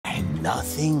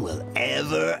nothing will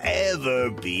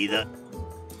ever be the...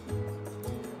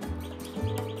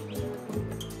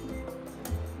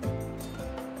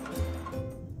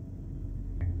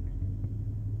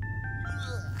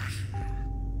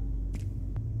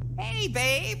 Hey,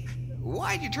 babe!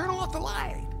 Why'd you turn off the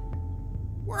light?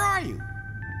 Where are you?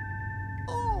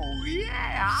 Oh,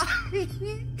 yeah!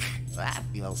 That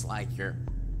feels like you're...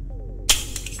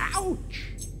 Ouch!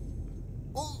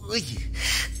 Ooh.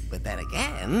 But then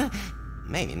again,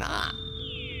 maybe not.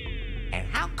 And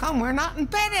how come we're not in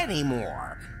bed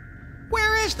anymore?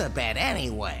 Where is the bed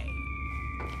anyway?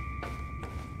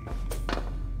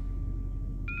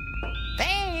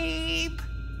 Babe!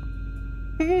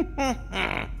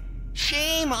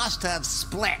 She must have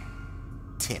split.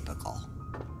 Typical.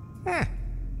 Huh.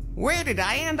 Where did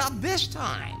I end up this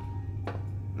time?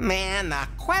 Man, the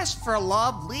quest for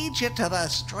love leads you to the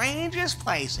strangest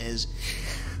places.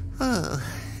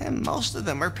 And most of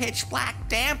them are pitch black,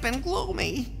 damp, and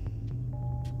gloomy.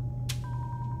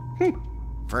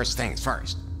 First things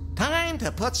first. Time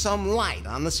to put some light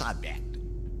on the subject.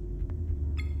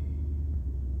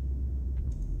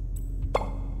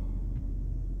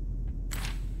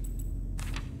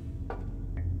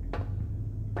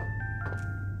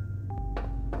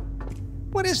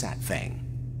 What is that thing?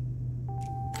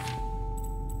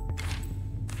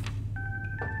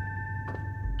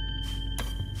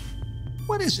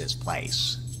 What is this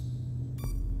place?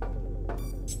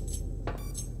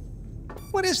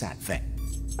 What is that thing?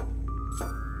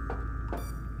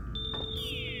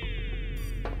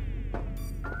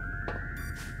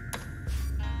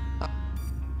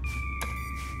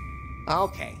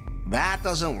 Okay, that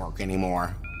doesn't work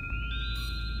anymore.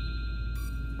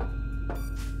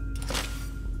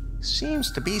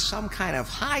 Seems to be some kind of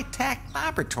high-tech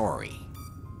laboratory.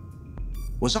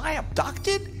 Was I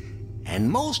abducted? And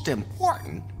most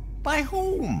important, by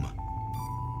whom?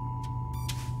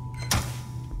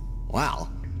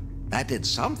 Well, that did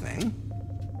something.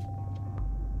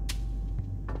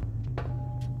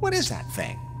 What is that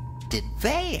thing? Did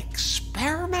they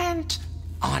experiment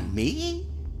on me?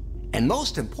 And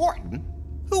most important,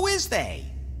 who is they?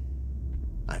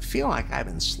 I feel like I've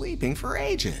been sleeping for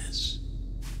ages.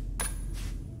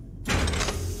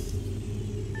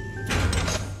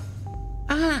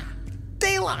 Ah,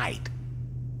 daylight.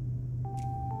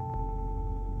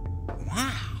 Wow.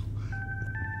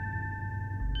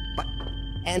 But,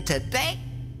 and today,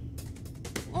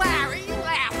 Larry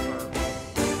Laffer.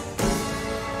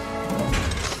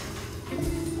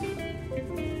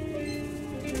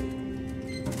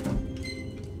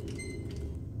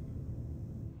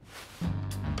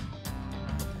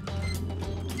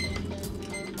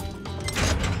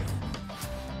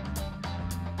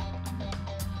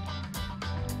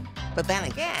 But then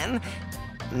again,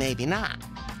 maybe not.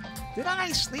 Did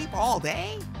I sleep all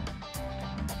day?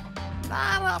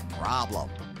 Not a problem.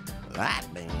 That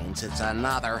means it's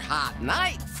another hot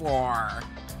night for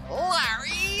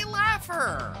Larry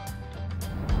Laffer.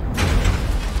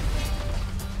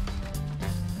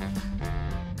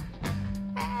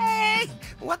 Hey,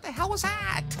 what the hell was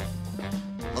that?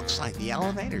 Looks like the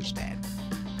elevator's dead.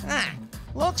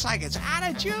 Looks like it's out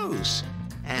of juice,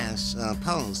 as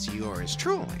opposed to yours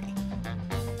truly.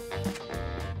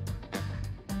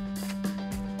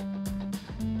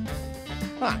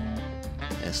 Huh.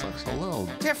 This looks a little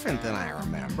different than I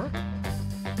remember.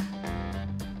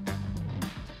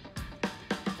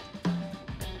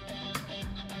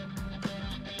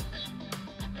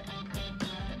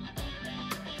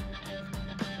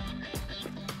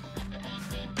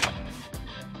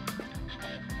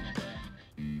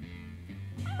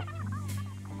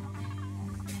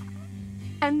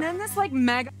 And then this, like,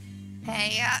 mega...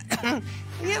 Hey,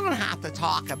 you don't have to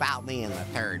talk about me in the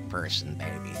third person,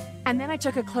 baby. And then I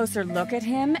took a closer look at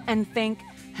him and think,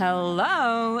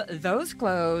 hello, those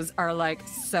clothes are, like,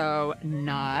 so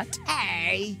not.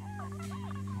 Hey!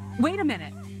 Wait a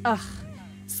minute. Ugh,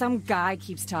 some guy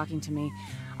keeps talking to me.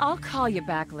 I'll call you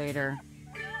back later.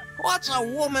 What's a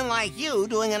woman like you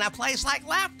doing in a place like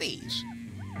Lefty's?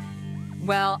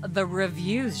 Well, the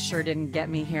reviews sure didn't get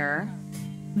me here.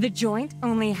 The joint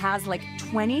only has like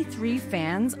 23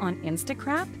 fans on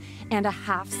Instacrap and a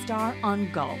half-star on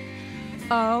Gulp.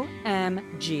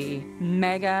 OMG,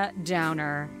 mega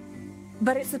downer.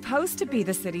 But it's supposed to be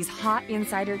the city's hot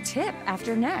insider tip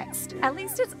after Next. At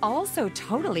least it's also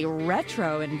totally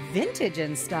retro and vintage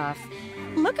and stuff.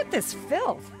 Look at this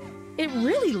filth. It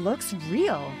really looks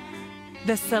real.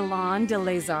 The Salon de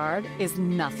Lézard is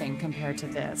nothing compared to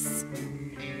this.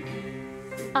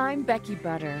 I'm Becky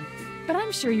Butter, but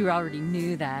I'm sure you already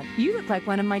knew that. You look like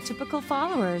one of my typical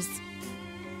followers.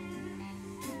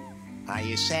 Are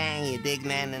you saying you dig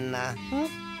men in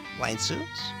white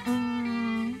suits?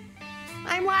 I'm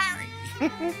Larry.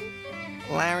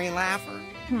 Larry Laffer.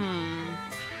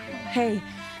 Hey,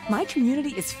 my community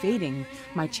is fading.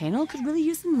 My channel could really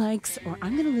use some likes, or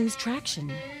I'm gonna lose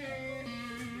traction.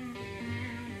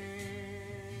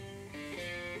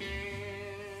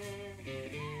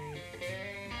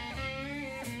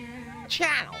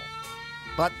 Channel.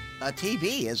 But the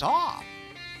TV is off.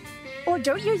 Or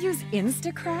don't you use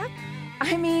Instacrap?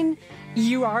 I mean,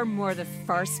 you are more the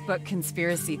farce book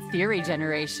conspiracy theory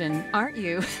generation, aren't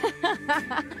you?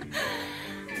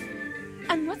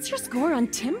 And what's your score on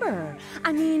Timber?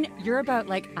 I mean, you're about,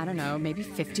 like, I don't know, maybe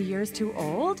 50 years too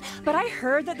old, but I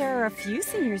heard that there are a few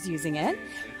seniors using it.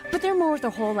 But they're more the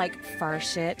whole, like, far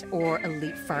shit or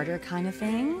elite farter kind of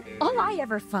thing. All I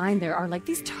ever find there are, like,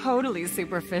 these totally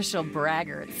superficial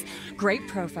braggarts. Great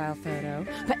profile photo,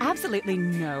 but absolutely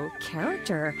no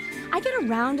character. I get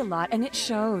around a lot, and it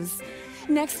shows.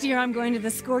 Next year, I'm going to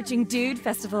the Scorching Dude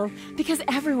Festival because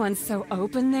everyone's so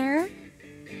open there.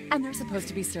 And they're supposed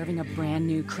to be serving a brand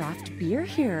new craft beer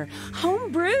here.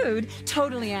 Home brewed,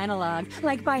 totally analog,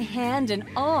 like by hand and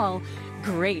all.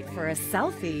 Great for a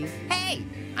selfie. Hey,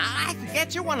 I could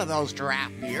get you one of those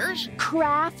giraffe beers.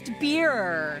 Craft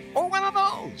beer. Or one of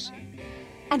those.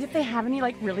 And if they have any,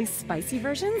 like, really spicy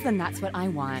versions, then that's what I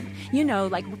want. You know,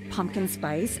 like pumpkin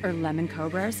spice or lemon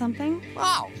cobra or something.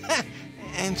 Oh,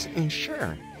 and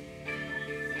sure.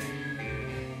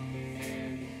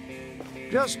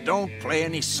 Just don't play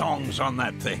any songs on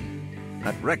that thing.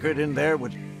 That record in there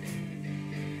would...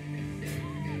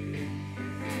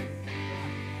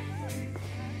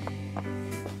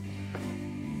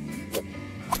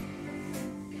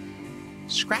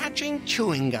 Scratching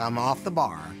chewing gum off the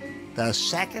bar. The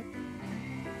second...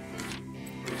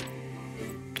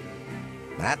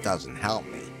 That doesn't help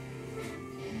me.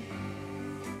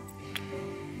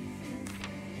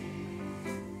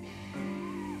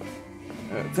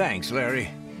 Thanks, Larry,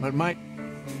 but my...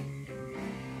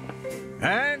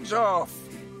 Hands off!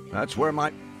 That's where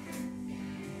my...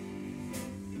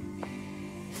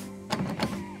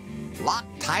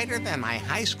 Locked tighter than my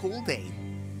high school date.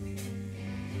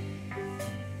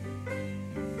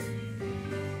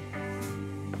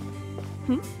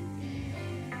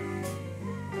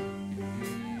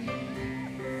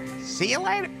 See you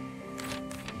later.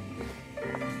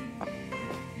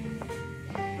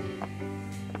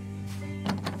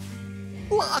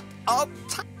 Look up.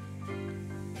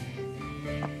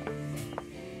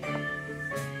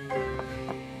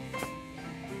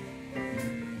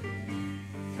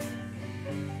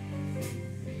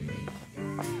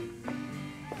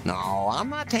 No, I'm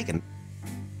not taking.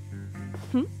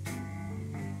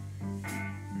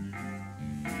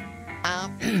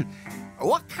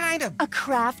 What kind of... A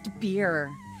craft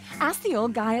beer. Ask the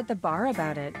old guy at the bar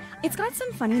about it. It's got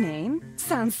some funny name.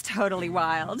 Sounds totally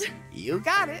wild. You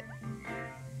got it.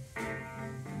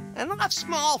 Enough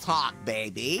small talk,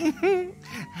 baby.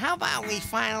 How about we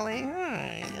finally,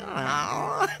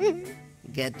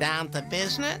 get down to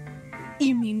business?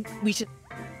 You mean we should...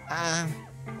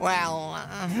 Well,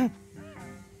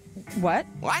 What?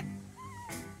 What?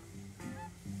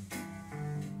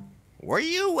 Were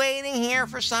you waiting here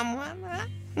for someone?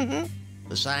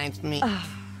 Besides me?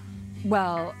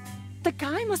 Well, the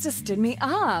guy must have stood me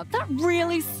up. That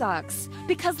really sucks.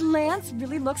 Because Lance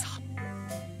really looks...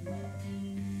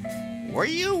 Were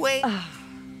you waiting?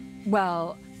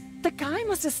 Well, the guy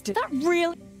must have stood... That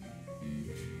really...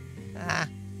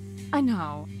 I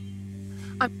know.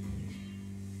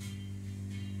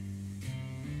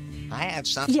 I have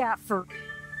something. Yeah, for...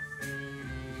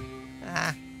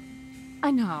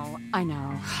 I know.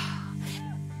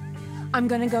 I'm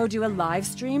gonna go do a live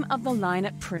stream of the line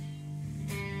at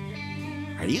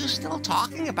Are you still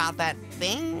talking about that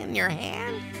thing in your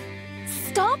hand?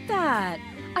 Stop that!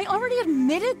 I already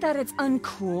admitted that it's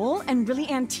uncool and really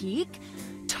antique.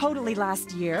 Totally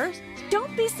last year.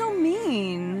 Don't be so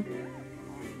mean.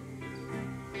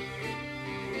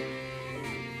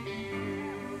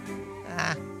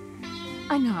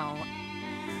 I know.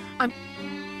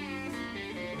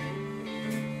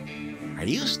 Are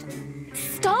you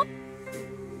Stop!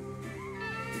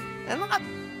 Enough.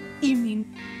 You mean...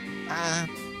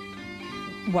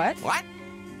 What? What?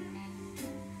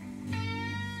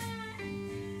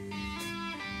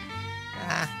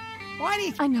 Why do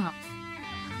you... I know.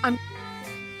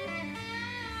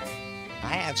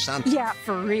 I have something. Yeah,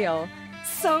 for real.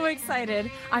 So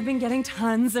excited. I've been getting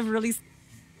tons of really...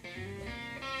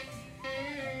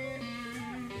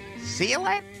 See you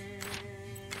later.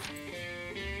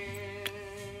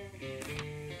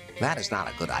 That is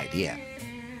not a good idea.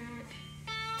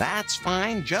 That's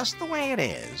fine just the way it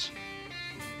is.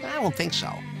 I don't think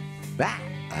so. That,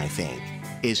 I think,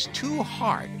 is too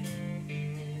hard.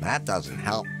 That doesn't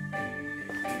help.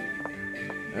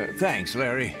 Thanks,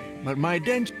 Larry. But my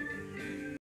dent...